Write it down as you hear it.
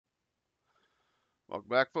Welcome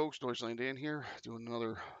back, folks. Deutschland Dan here, doing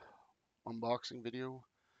another unboxing video.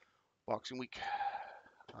 Boxing week.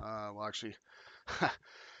 Well, actually,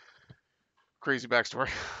 crazy backstory.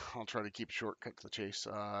 I'll try to keep it short, cut to the chase.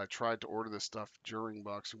 I tried to order this stuff during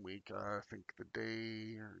Boxing Week. I think the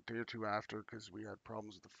day or two after, because we had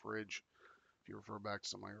problems with the fridge. If you refer back to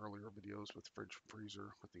some of my earlier videos with fridge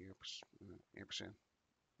freezer with the ampersand.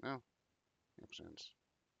 No, ampersands.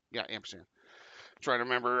 Yeah, ampersand. Trying to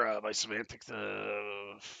remember my semantic,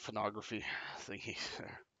 the phonography thingy.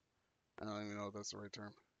 I don't even know if that's the right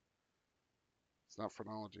term. It's not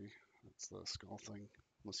phrenology. It's the skull thing.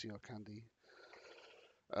 Monsieur Candy.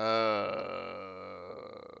 I'm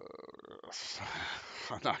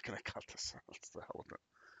not gonna cut this out. It's the hell with it.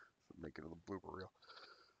 Make it a blooper reel.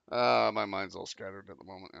 My mind's all scattered at the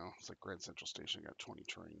moment now. It's like Grand Central Station. I got 20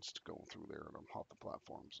 trains to go through there, and I'm hop the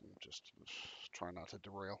platforms and just try not to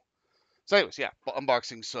derail. So, anyways, yeah,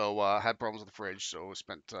 unboxing. So, had problems with the fridge. So,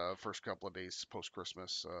 spent first couple of days post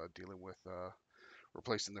Christmas dealing with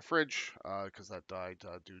replacing the fridge because that died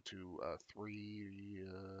due to three,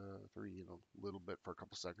 little bit for a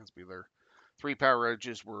couple seconds. Be there. Three power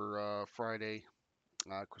outages were Friday,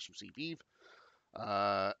 Christmas Eve.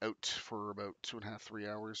 Out for about 2.5, 3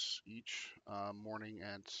 hours each, morning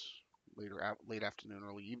and late afternoon,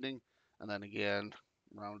 early evening, and then again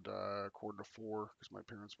around quarter to four because my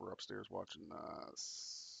parents were upstairs watching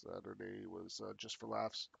Saturday was just for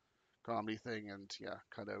laughs comedy thing, and yeah,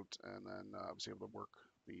 cut out, and then I was able to work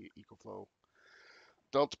the EcoFlow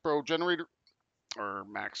Delta Pro generator or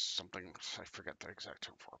Max something. I forget the exact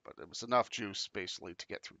term for it, but it was enough juice basically to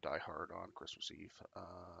get through Die Hard on Christmas Eve.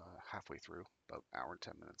 Halfway through, about an hour and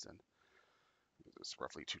 10 minutes in, it's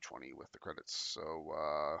roughly 220 with the credits.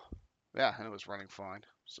 So yeah, and it was running fine.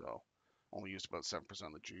 So only used about 7%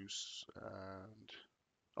 of the juice. And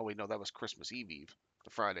oh wait, no, that was Christmas Eve, the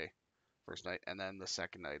Friday. First night, and then the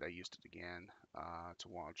second night I used it again to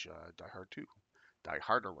watch Die Hard 2. Die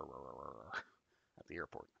Hard at the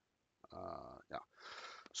airport. Yeah.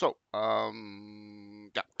 So,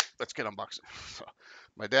 yeah, let's get unboxing. So,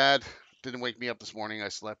 my dad didn't wake me up this morning. I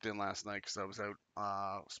slept in last night because I was out,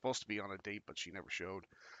 supposed to be on a date, but she never showed,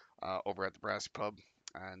 over at the Brassy Pub.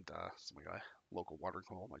 And some guy, local watering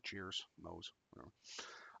hole, my Cheers knows.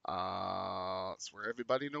 It's where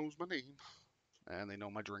everybody knows my name and they know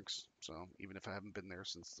my drinks. So even if I haven't been there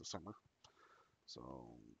since the summer, so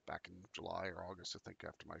back in July or August, I think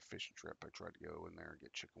after my fishing trip, I tried to go in there and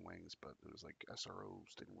get chicken wings, but it was like SRO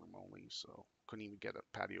standing room only, so couldn't even get a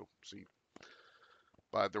patio seat.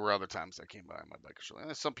 But there were other times I came by on my bike. Actually,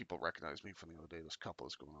 and some people recognize me from the other day. This couple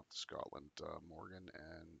is going off to Scotland, Morgan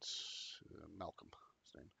and Malcolm,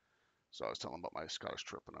 his name. So I was telling them about my Scottish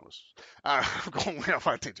trip, and I was I'm going way off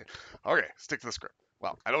on a tangent. Okay, stick to the script.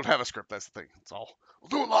 Well, I don't have a script. That's the thing. It's all we'll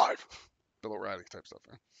do it live. Bill O'Reilly type stuff.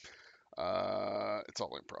 Right? It's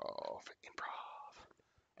all improv. Improv.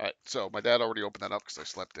 All right, so my dad already opened that up because I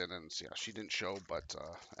slept in, and yeah, she didn't show, but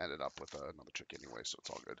ended up with another chick anyway, so it's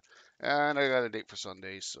all good. And I got a date for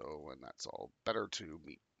Sunday, so and that's all. Better to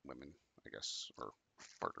meet women, I guess, or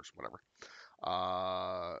partners, whatever,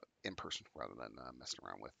 in person rather than messing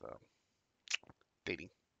around with dating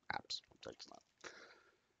apps. That's not.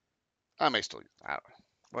 I may still use. I don't know.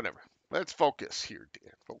 Whatever. Let's focus here,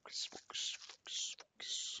 dear. Focus, focus, focus,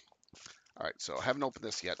 focus. All right, so I haven't opened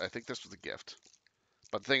this yet. I think this was a gift.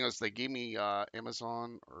 But the thing is, they gave me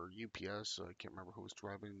Amazon or UPS. So I can't remember who was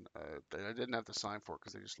driving. I didn't have to sign for it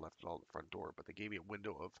because they just left it all at the front door. But they gave me a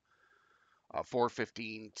window of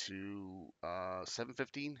 4:15 to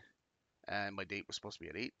 7:15, and my date was supposed to be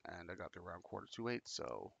at 8, and I got there around quarter to 8.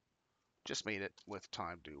 So just made it with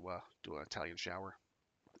time to do an Italian shower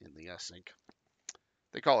in the sink.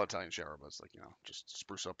 They call it Italian shower, but it's like just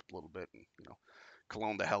spruce up a little bit and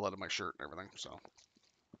cologne the hell out of my shirt and everything. So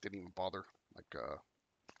didn't even bother like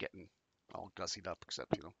getting all gussied up,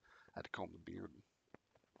 except had to comb the beard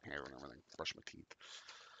and hair and everything, brush my teeth.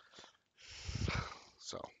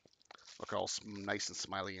 So look all nice and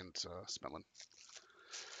smiley and smelling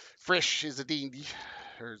fresh as a dandy.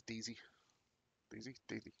 There's Daisy, Daisy,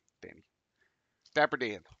 Danny, Dapper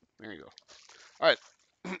Dan. There you go. All right,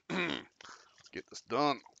 let's get this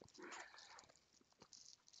done.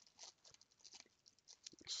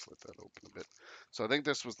 Just let that open a bit. So I think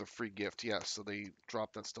this was the free gift. Yeah, so they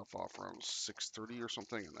dropped that stuff off around 6:30 or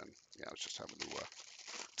something, and then yeah, I was just having to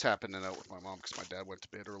tap in and out with my mom because my dad went to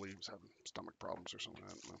bed early. He was having stomach problems or something. I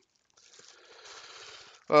don't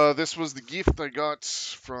know. This was the gift I got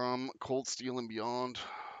from Cold Steel and Beyond.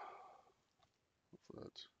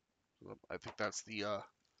 I think that's the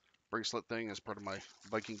bracelet thing as part of my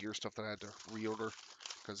Viking gear stuff that I had to reorder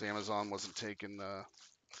because Amazon wasn't taking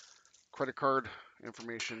credit card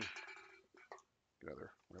information. Get out of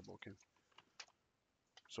there, Rebel Kid.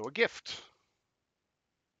 So a gift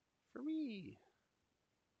for me.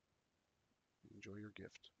 Enjoy your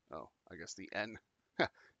gift. Oh, I guess the N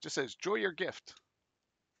just says enjoy your gift.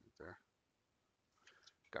 Right there.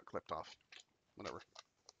 Got clipped off. Whatever.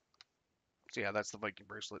 So yeah, that's the Viking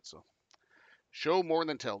bracelet. So show more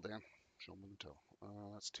than tell, Dan. Show more than tell.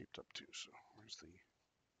 That's taped up too. So where's the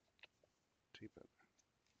tape at?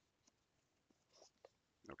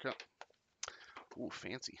 Okay. Ooh,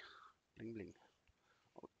 fancy. Bling bling.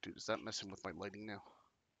 Oh, dude, is that messing with my lighting now?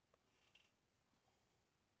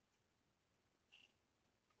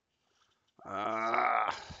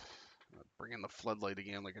 Ah, bring in the floodlight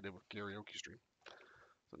again like I did with karaoke stream.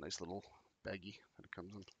 It's a nice little baggie that it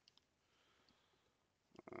comes in.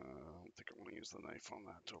 I don't think I want to use the knife on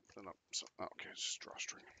that to open it up. So, okay, it's just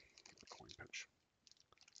drawstring. The coin pinch.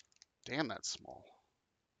 Damn, that's small.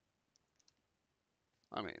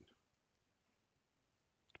 I mean,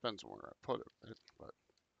 depends on where I put it, right? But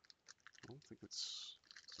I don't think it's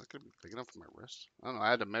not gonna be big enough for my wrist. I don't know. I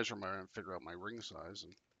had to measure my and figure out my ring size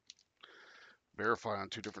and verify on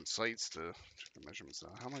 2 different sites to check the measurements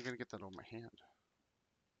out. How am I gonna get that on my hand?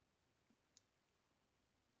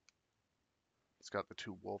 It's got the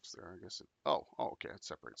 2 wolves there. I guess it. Oh, okay. It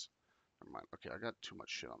separates. Never mind. Okay, I got too much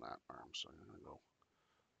shit on that arm, so I'm gonna go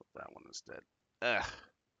with that one instead. Ugh.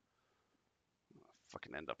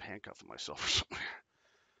 Fucking end up handcuffing myself or something.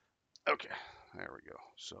 Okay, there we go.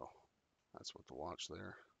 So that's what the watch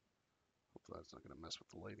there. Hopefully that's not gonna mess with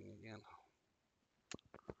the lighting again.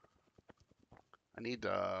 I need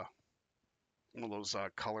one of those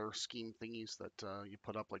color scheme thingies that you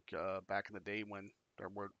put up like back in the day when there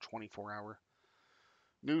were 24-hour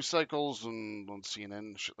news cycles and on CNN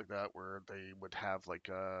and shit like that, where they would have like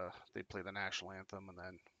they'd play the national anthem and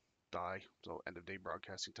then die, so end of day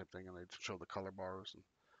broadcasting type thing, and they'd show the color bars. And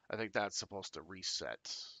I think that's supposed to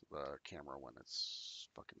reset the camera when it's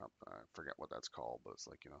fucking up. I forget what that's called, but it's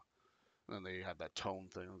like, you know. And then they had that tone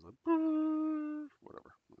thing. It was like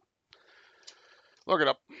whatever. Look it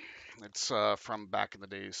up. It's from back in the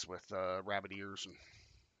days with rabbit ears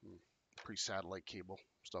and pre-satellite cable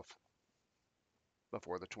stuff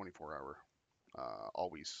before the 24-hour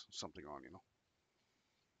always something on, you know,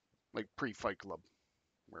 like pre-Fight Club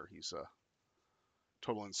where he's a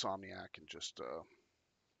total insomniac and just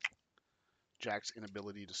Jack's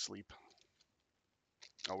inability to sleep,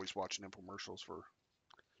 always watching infomercials for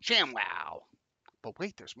ShamWow. But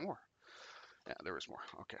wait, there's more. Yeah, there is more.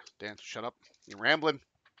 Okay, Dan, shut up. You're rambling.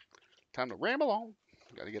 Time to ramble on.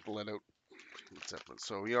 Got to get the lid out.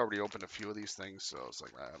 So he already opened a few of these things, so it's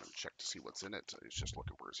like I haven't checked to see what's in it. He's just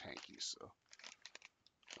looking for his hankies. So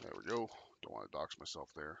there we go. Don't want to dox myself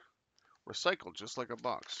there. Recycled just like a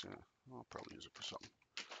box. Yeah, I'll probably use it for something.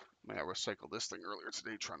 Man, I recycled this thing earlier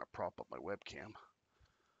today trying to prop up my webcam.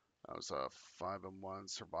 That was a 5-in-1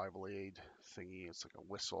 survival aid thingy. It's like a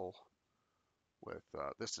whistle with,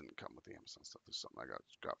 this didn't come with the Amazon stuff. This is something I got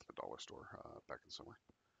from the dollar store back in the summer.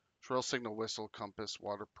 Trail signal whistle, compass,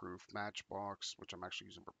 waterproof, matchbox, which I'm actually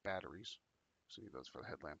using for batteries. See, that's for the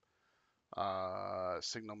headlamp.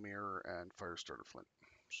 Signal mirror and fire starter flint.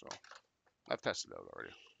 So I've tested it out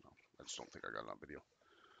already. No, I just don't think I got it on video.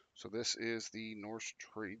 So this is the Norse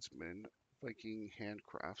Tradesman Viking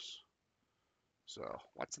Handcrafts. So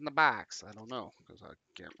what's in the box? I don't know because I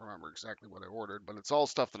can't remember exactly what I ordered, but it's all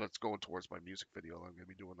stuff that's going towards my music video I'm going to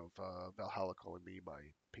be doing of Valhalla Calling Me by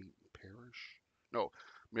Peyton Parrish. No,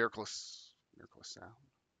 Miraculous Sound,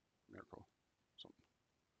 Miracle, something,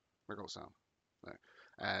 Miracle Sound, right.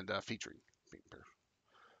 And featuring Peyton Parrish.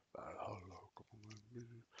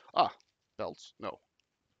 Ah, belts? No,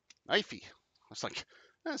 knifey. I was like,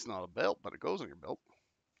 that's not a belt, but it goes on your belt.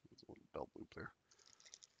 There's a little belt loop there.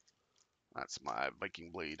 That's my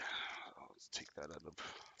Viking blade. Let's take that out of.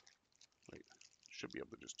 Wait, should be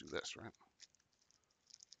able to just do this, right?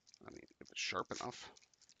 I mean, if it's sharp enough.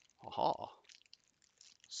 Haha.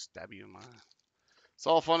 Stab you in my eye. It's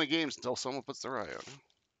all fun and games until someone puts their eye out. Huh?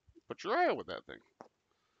 Put your eye out with that thing.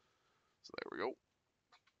 So there we go.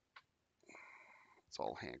 It's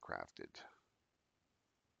all handcrafted.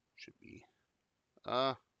 Should be.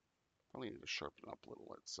 Probably need to sharpen up a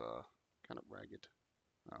little. It's kind of ragged.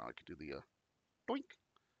 I could do the doink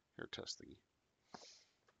hair test thingy.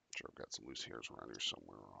 Sure, I've got some loose hairs around here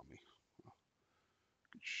somewhere on me.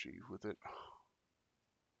 Could shave with it.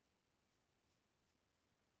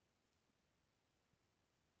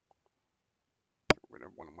 Get rid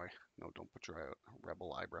of one of my. No, don't put your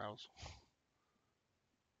rebel eyebrows.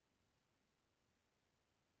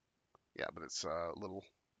 Yeah, but it's a little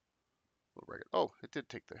ragged. Oh, it did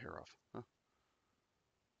take the hair off. Huh?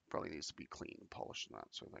 Probably needs to be clean and polished and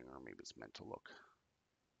that sort of thing, or maybe it's meant to look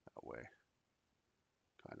that way.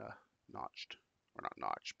 Kind of notched, or not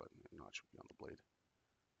notched, but notch would be on the blade.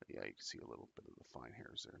 But yeah, you can see a little bit of the fine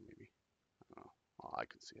hairs there, maybe. I don't know. Oh, I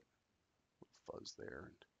can see it. A little fuzz there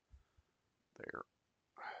and there.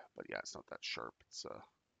 But yeah, it's not that sharp. It's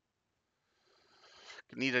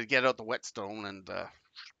need to get out the whetstone and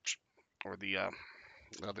or the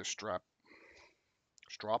leather strap,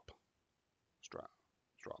 strap.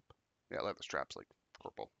 Yeah, leather straps like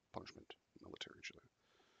corporal punishment, military shit.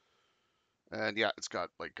 And yeah, it's got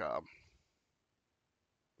like I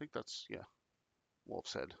think that's yeah,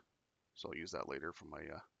 wolf's head. So I'll use that later for my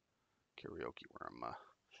karaoke where I'm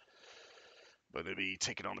going to be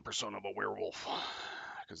taking on the persona of a werewolf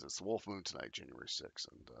because it's the wolf moon tonight, January 6th,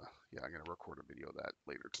 and yeah, I'm gonna record a video of that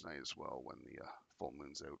later tonight as well when the full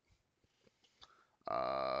moon's out.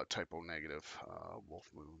 Typo negative, wolf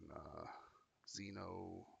moon,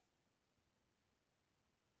 xenophobia,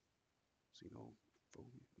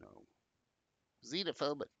 no,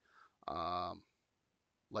 xenophobic, um,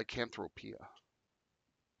 lycanthropia,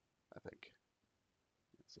 I think.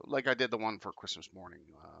 So, like I did the one for Christmas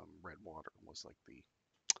morning, Red Water was like the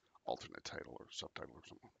alternate title or subtitle or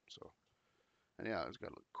something. So, and yeah, it's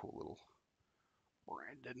got a cool little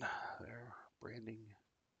Brandon there, branding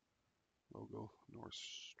logo,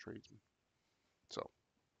 Norse tradesman. So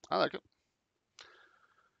I like it.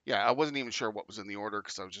 Yeah, I wasn't even sure what was in the order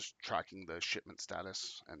because I was just tracking the shipment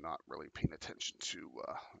status and not really paying attention to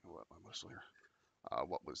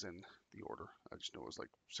what was in the order. I just know it was like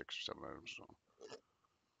 6 or 7 items.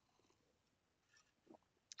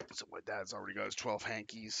 So my dad's already got his 12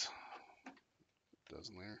 hankies.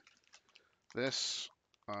 Doesn't there? This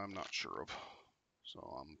I'm not sure of. So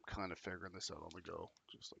I'm kind of figuring this out on the go,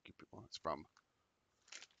 just like you people. It's from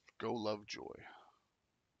Go Love Joy,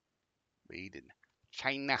 made in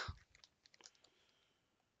China.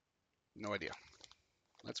 No idea.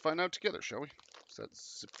 Let's find out together, shall we? Is that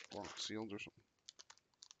zip or sealed or something?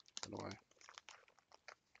 How do I?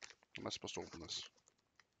 Am I supposed to open this?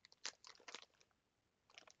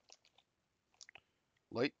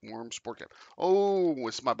 Light, warm, sport cap. Oh,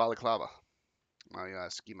 it's my balaclava. My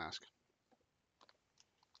ski mask.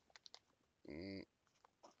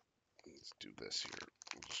 Let's do this here.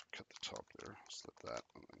 We'll just cut the top there, slip that,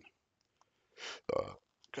 and then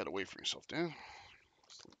cut away from yourself down.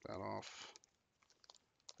 Slip that off.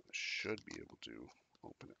 I should be able to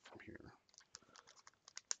open it from here.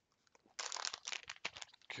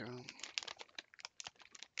 Okay.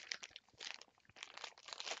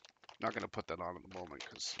 Not gonna put that on at the moment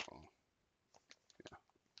because yeah,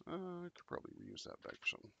 I could probably reuse that bag for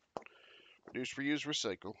something. Reduce, reuse,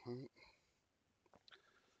 recycle.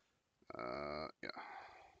 Yeah.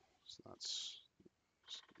 So that's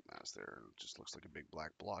mask there. It just looks like a big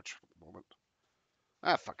black blotch for the moment.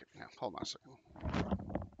 Ah, fuck it. Yeah, hold on a second.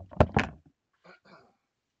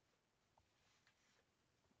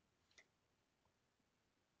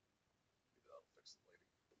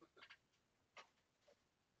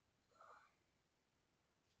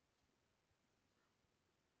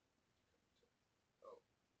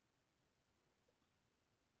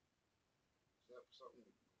 Something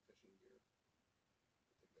fishing gear.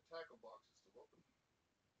 I think the tackle box is still open.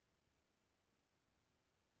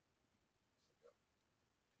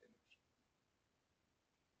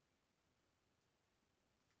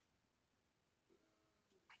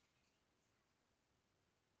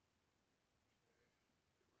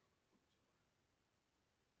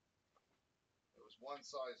 It was one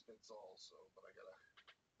size fits all, so but I got a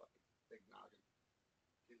fucking big noggin.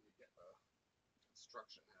 Didn't get a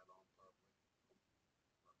construction hat on properly.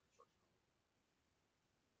 Not construction.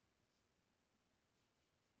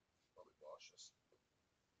 Probably wash this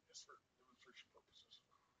just for demonstration purposes.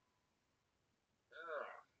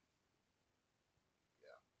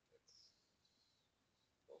 Yeah, it's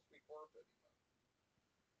supposed to be forfeit.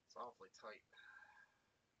 It's awfully tight.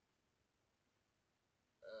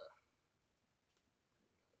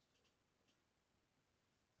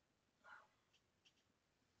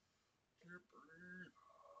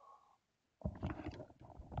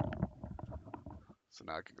 So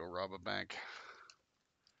now I can go rob a bank.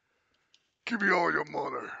 Give me all your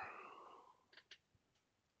money.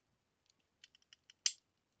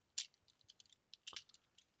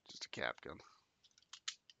 Just a cap gun.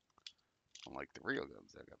 Unlike the real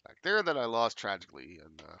guns I got back there that I lost tragically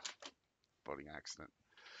in a boating accident.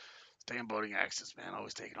 Damn boating accidents, man.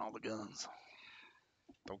 Always taking all the guns.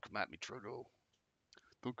 Don't come at me, Trudeau.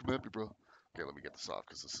 Don't come at me, bro. Okay, let me get this off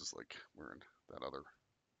because this is like wearing that other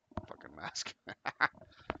fucking mask.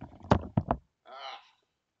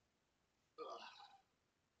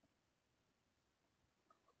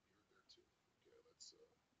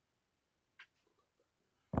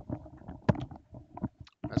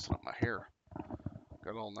 Messing up my hair.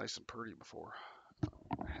 Got it all nice and pretty before.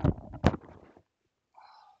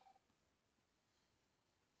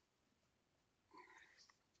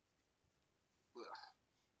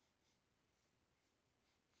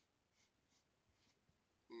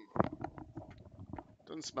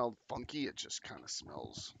 Doesn't smell funky, it just kind of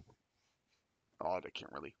smells odd. I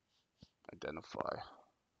can't really identify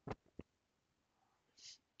the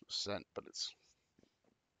scent, but it's a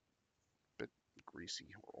bit greasy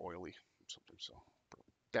or oily or something. So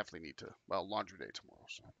definitely need to, well, laundry day tomorrow,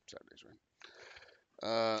 so Saturday's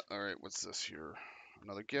right. All right, what's this here?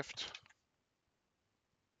 Another gift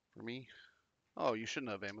for me? Oh, you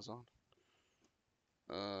shouldn't have Amazon.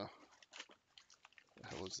 What the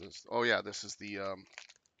hell is this? Oh yeah, this is the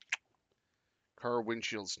car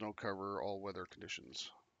windshield snow cover, all weather conditions.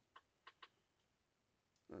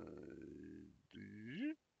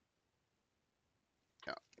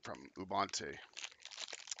 Yeah, from Ubante.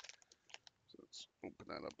 So let's open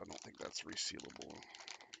that up. I don't think that's resealable.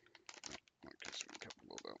 Okay, so we can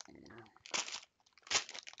below that one there.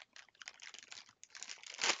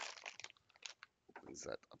 Opens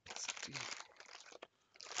that up.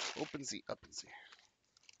 Opens the up and see.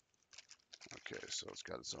 Okay, so it's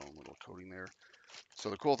got its own little coating there. So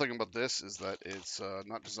the cool thing about this is that it's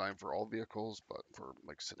not designed for all vehicles, but for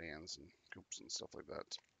like sedans and coupes and stuff like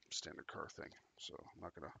that. Standard car thing. So I'm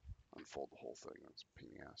not gonna unfold the whole thing. That's a pain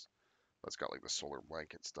in the ass. But it's got like the solar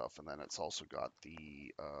blanket stuff, and then it's also got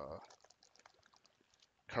the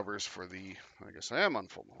covers for the. I guess I am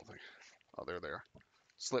unfolding the whole thing. Oh, there they are.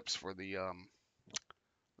 Slips for the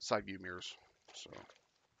side view mirrors. So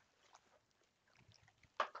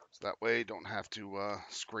that way, don't have to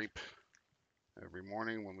scrape every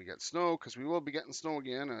morning when we get snow, because we will be getting snow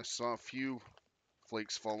again. I saw a few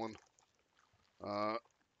flakes falling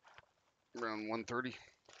around 1:30.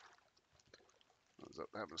 I was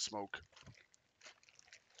up having a smoke.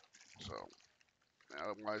 So,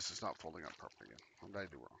 otherwise, it's not folding up properly again. What did I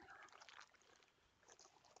do wrong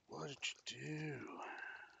here? What did you do?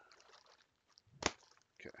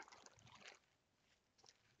 Okay.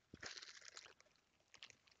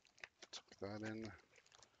 Tuck that in.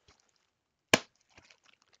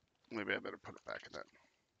 Maybe I better put it back in that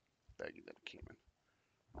baggie that it came in.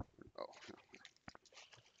 Oh, yeah.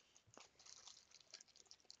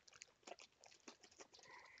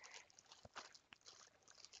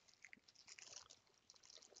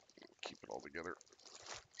 Keep it all together.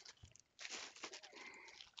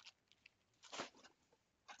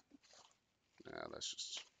 Yeah, that's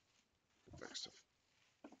just fixed it.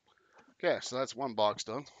 Okay, so that's one box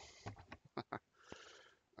done.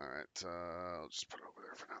 All right, I'll just put it over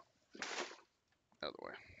there for now. Out of the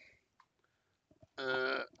way.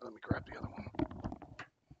 Let me grab the other one.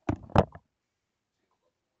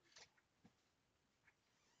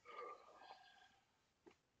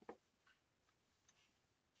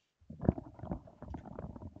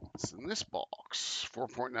 What's in this box?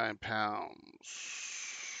 4.9 pounds.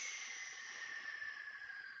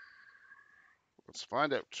 Let's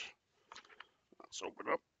find out. Let's open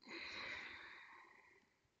up.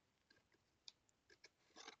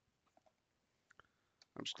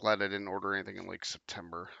 I'm just glad I didn't order anything in like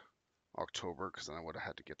September, October, because then I would have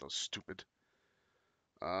had to get those stupid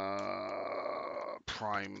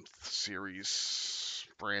Prime series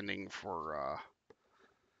branding for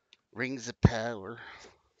Rings of Power,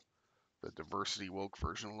 the diversity woke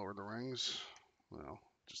version of Lord of the Rings. Well,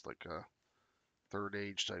 just like third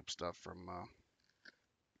age type stuff from.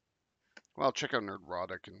 Well, check out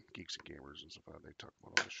Nerdrotic and Geeks and Gamers and stuff like that. They talk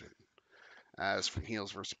about all this shit. As from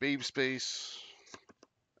Heels vs. Babe Space.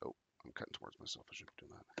 Oh, I'm cutting towards myself. I shouldn't be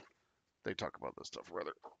doing that. They talk about this stuff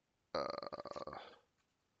rather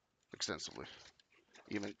extensively.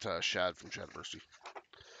 Even Shad from Shadiversity.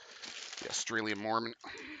 The Australian Mormon.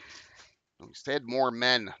 He said more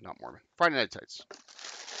men, not Mormon. Friday Night Tights.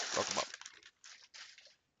 Welcome up.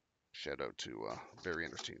 Shout out to very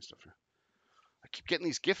entertaining stuff here. I keep getting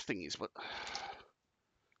these gift thingies, but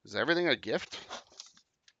is everything a gift?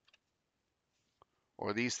 Or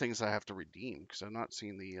are these things I have to redeem? Because I'm not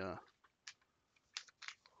seeing the.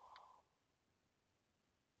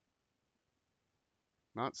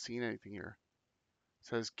 Not seeing anything here. It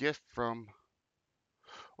says gift from.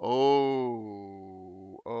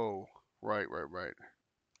 Oh, right.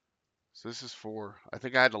 So this is for. I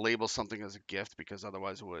think I had to label something as a gift because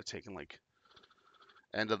otherwise it would have taken like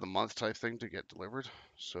end of the month type thing to get delivered.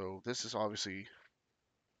 So this is obviously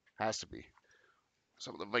has to be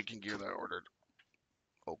some of the Viking gear that I ordered.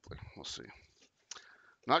 Hopefully, we'll see.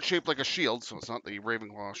 Not shaped like a shield, so it's not the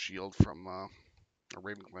Ravenclaw shield from or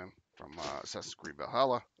Ravenclan from Assassin's Creed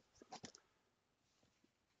Valhalla.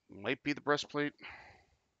 Might be the breastplate.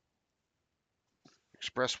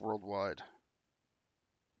 Express worldwide.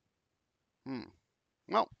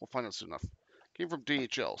 Well, we'll find out soon enough. Came from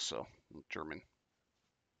DHL, so German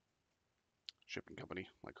shipping company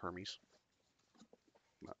like Hermes,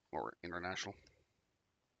 or international.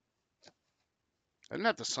 I didn't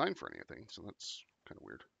have to sign for anything, so that's kind of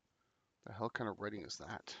weird. The hell kind of writing is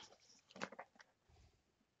that?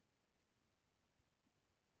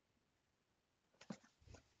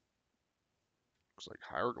 Looks like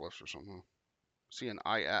hieroglyphs or something. See an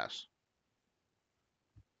IS.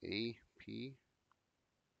 AP.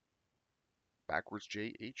 Backwards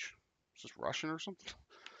JH. Is this Russian or something?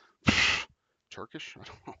 Turkish? I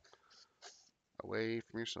don't know. Away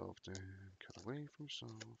from yourself, Dan. Cut away from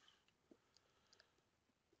yourself.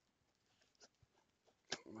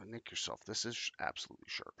 Nick yourself. This is absolutely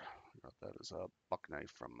sharp. That is a buck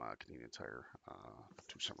knife from Canadian Tire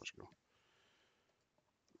 2 summers ago.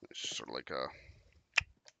 It's sort of like a,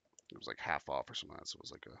 it was like half off or something like that. So it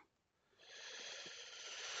was like a,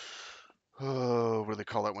 oh, what do they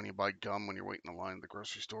call that when you buy gum when you're waiting in line at the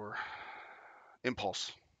grocery store?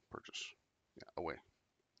 Impulse purchase. Yeah, away.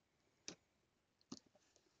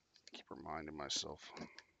 Keep reminding myself.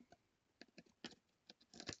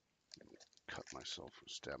 Cut myself,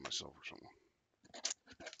 stab myself or something.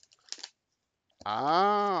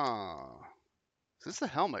 Ah, is this the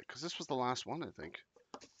helmet? Because this was the last one, I think.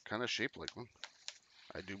 Kind of shaped like one.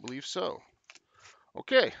 I do believe so.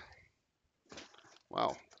 Okay.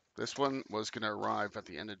 Wow. This one was going to arrive at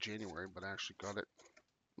the end of January, but I actually got it.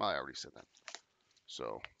 Well, I already said that.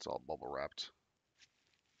 So it's all bubble wrapped.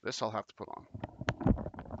 This I'll have to put on.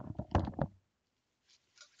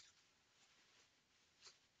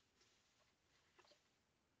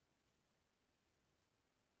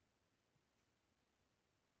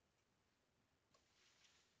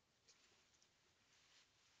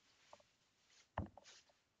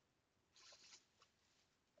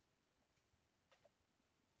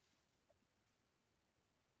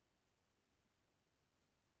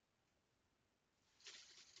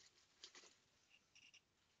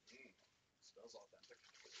 Smells authentic.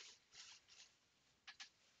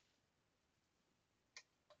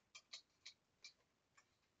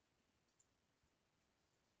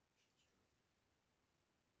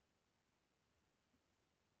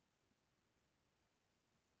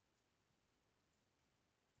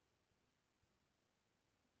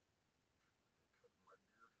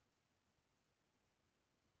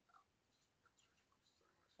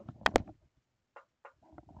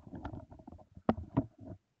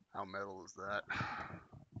 How metal is that?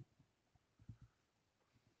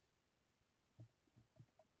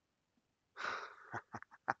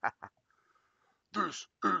 This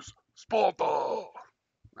is Sparta!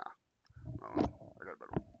 Nah, I got a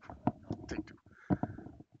better one. Take 2.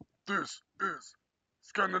 This is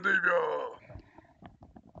Scandinavia! Yeah,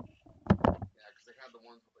 because they had the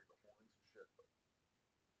ones with like the horns and shit, but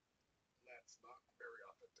that's not very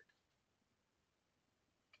authentic.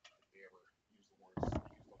 If they ever use the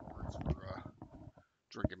horns for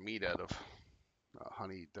drinking meat out of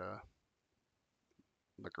honeyed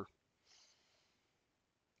liquor,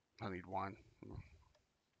 honeyed wine.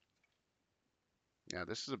 Yeah,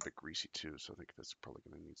 this is a bit greasy too, so I think this is probably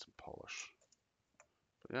going to need some polish.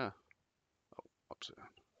 But yeah. Oh, upside down.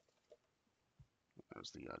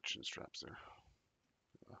 There's the chin straps there.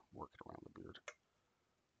 Working around the beard.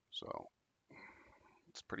 So,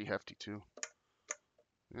 it's pretty hefty too.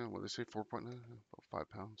 Yeah, what do they say? 4.9? About 5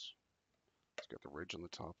 pounds. It's got the ridge on the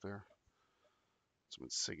top there. Some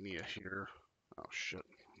insignia here. Oh shit.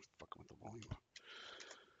 I'm fucking with the volume.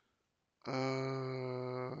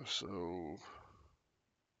 So I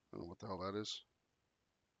don't know what the hell that is.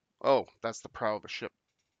 Oh, that's the prow of a ship.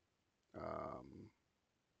 Is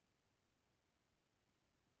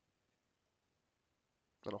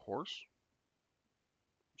that a horse?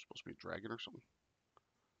 It's supposed to be a dragon or something.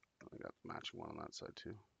 I got the matching one on that side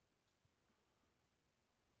too.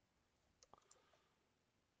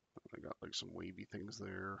 I got like some wavy things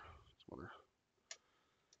there. Some other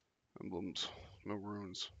emblems. No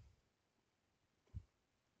runes.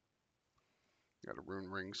 Got a rune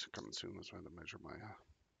rings coming soon. That's why I had to measure my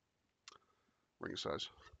ring size.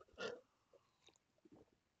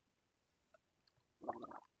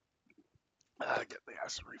 Get the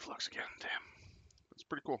acid reflux again. Damn. That's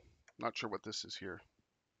pretty cool. Not sure what this is here.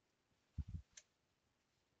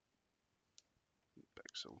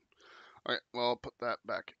 Back so. Alright, well, I'll put that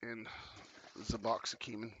back in the box that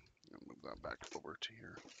came in. I'll move that back over to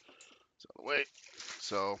here. It's out of the way.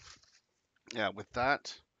 So, yeah, with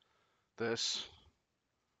that, this,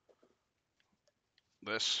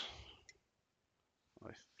 I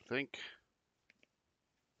think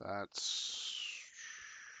that's.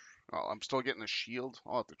 Oh, I'm still getting a shield.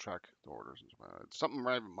 I'll have to track the orders. Something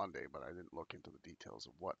arriving Monday, but I didn't look into the details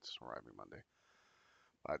of what's arriving Monday.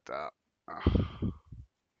 But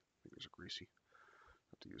fingers are greasy.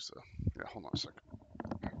 Have to use the. Yeah, hold on a second.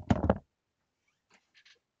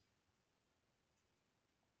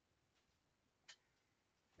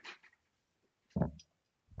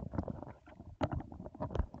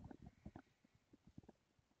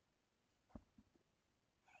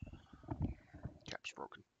 Cap's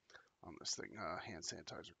broken on this thing. Hand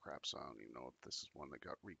sanitizer crap. So I don't even know if this is one that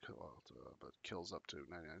got recalled, but kills up to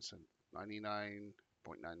 99.99%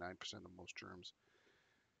 of most germs.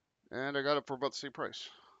 And I got it for about the same price.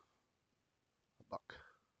 $1.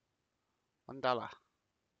 $1.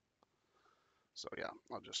 So yeah,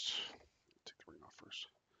 I'll just take the ring off first.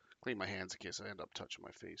 Clean my hands in case I end up touching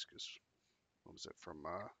my face, because what was it from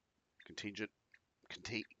Contagion?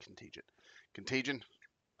 Contagion.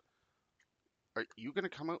 Are you gonna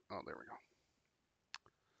come out? Oh, there we go.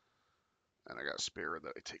 And I got a spare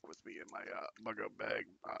that I take with me in my bug out bag,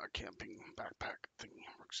 camping backpack thing,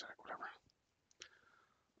 rucksack, whatever.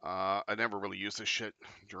 I never really used this shit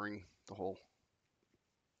during the whole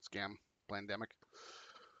scam pandemic.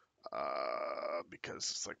 Because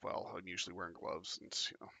it's like, well, I'm usually wearing gloves, and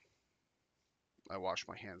I wash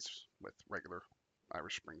my hands with regular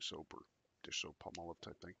Irish Spring soap or dish soap, Palmolive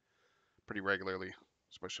type thing, pretty regularly,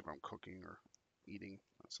 especially if I'm cooking or eating.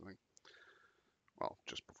 That's the thing. Well,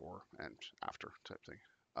 just before and after type thing.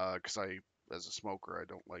 Because as a smoker, I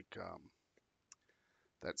don't like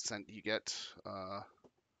that scent you get,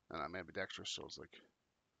 and I'm ambidextrous, so it's like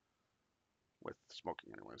with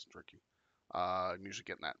smoking, anyways, and drinking. I'm usually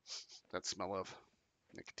getting that smell of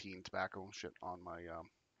nicotine, tobacco, and shit on my,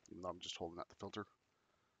 even though I'm just holding out the filter.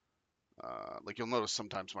 Like you'll notice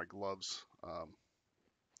sometimes my gloves, do I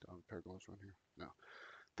have a pair of gloves around here? No.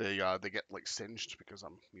 They get like singed because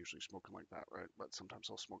I'm usually smoking like that, right? But sometimes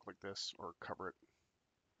I'll smoke like this or cover it.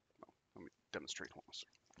 No, let me demonstrate. Hold on a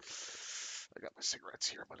second. I got my cigarettes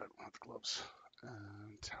here, but I don't have the gloves.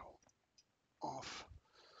 And towel off.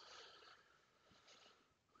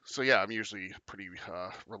 So yeah, I'm usually pretty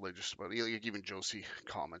religious, but even Josie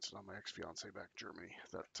commented on my ex-fiance back in Germany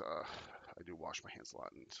that I do wash my hands a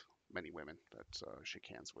lot, and many women that shake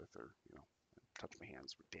hands with or touch my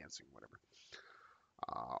hands with dancing, whatever,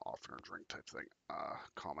 often a drink type thing,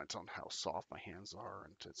 comment on how soft my hands are,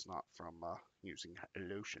 and it's not from using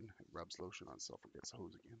lotion. It rubs lotion on itself and gets the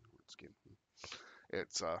hose again or skin.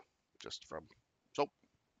 It's just from soap,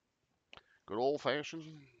 good old-fashioned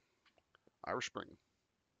Irish Spring.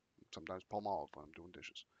 Sometimes Palmolive when I'm doing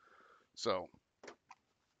dishes. So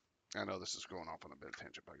I know this is going off on a bit of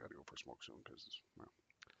tangent, but I got to go for a smoke soon because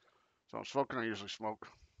so I'm smoking. I usually smoke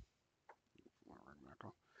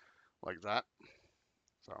like that.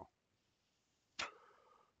 So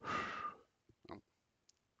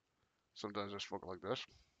sometimes I smoke like this.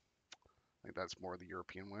 I think that's more the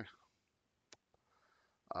European way.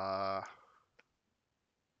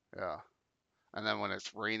 Yeah. And then when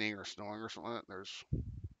it's raining or snowing or something like that, there's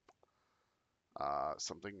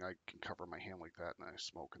something I can cover my hand like that, and I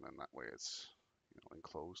smoke, and then that way it's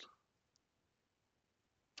enclosed.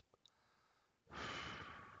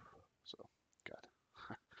 So, God.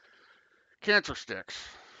 Cancer sticks.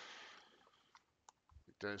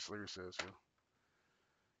 Like Dennis Leary says,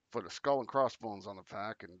 put a skull and crossbones on the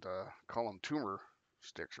pack and call them tumor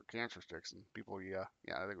sticks or cancer sticks, and people, yeah,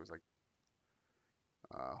 I think it was like,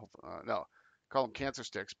 no, call them cancer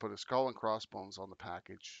sticks. Put a skull and crossbones on the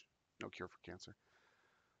package. No cure for cancer.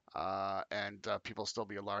 And people still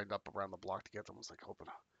be lined up around the block to get them. I was like,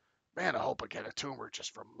 man, I hope I get a tumor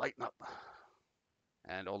just from lighting up.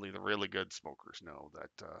 And only the really good smokers know that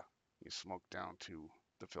you smoke down to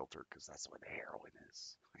the filter because that's where the heroin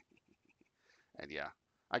is. And yeah,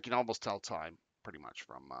 I can almost tell time pretty much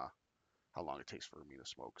from how long it takes for me to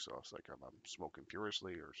smoke. So it's like I'm smoking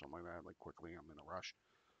furiously or something like that, like quickly, I'm in a rush.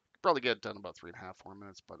 Could probably get it done about 3.5, 4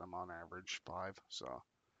 minutes, but I'm on average 5. So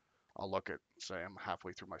I'll look at, say I'm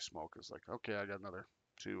halfway through my smoke. It's like, okay, I got another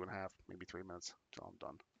 2.5, maybe 3 minutes till I'm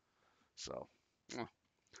done. So,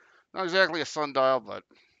 not exactly a sundial, but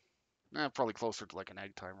probably closer to like an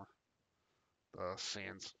egg timer. The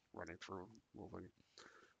sands running through, moving.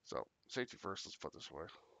 So, safety first, let's put this away.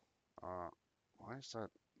 Why is that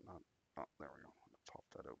not? Oh, there we go. Pop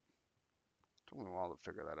that out. Took me a while to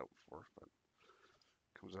figure that out before, but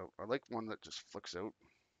it comes out. I like one that just flicks out.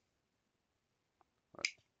 But,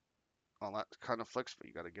 well, that kind of flicks, but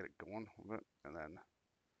you got to get it going with it, and then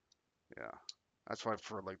yeah, that's why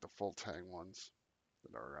for like the full tang ones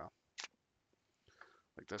that are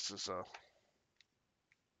like this is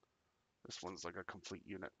This one's like a complete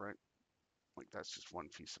unit, right? Like that's just one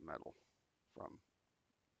piece of metal from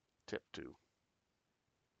tip to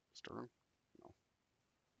stern. No,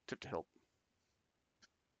 tip to hilt.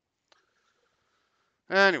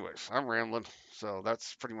 Anyways, I'm rambling. So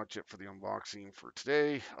that's pretty much it for the unboxing for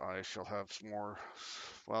today. I shall have some more.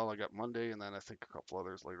 Well, I got Monday and then I think a couple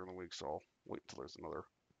others later in the week. So I'll wait until there's another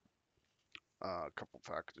couple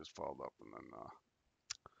packages filed up and then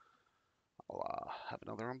I'll have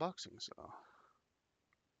another unboxing. So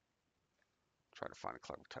try to find a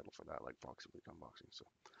clever title for that, like Boxing Week Unboxing. So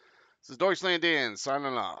this is Deutschland Dan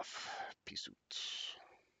signing off. Peace out.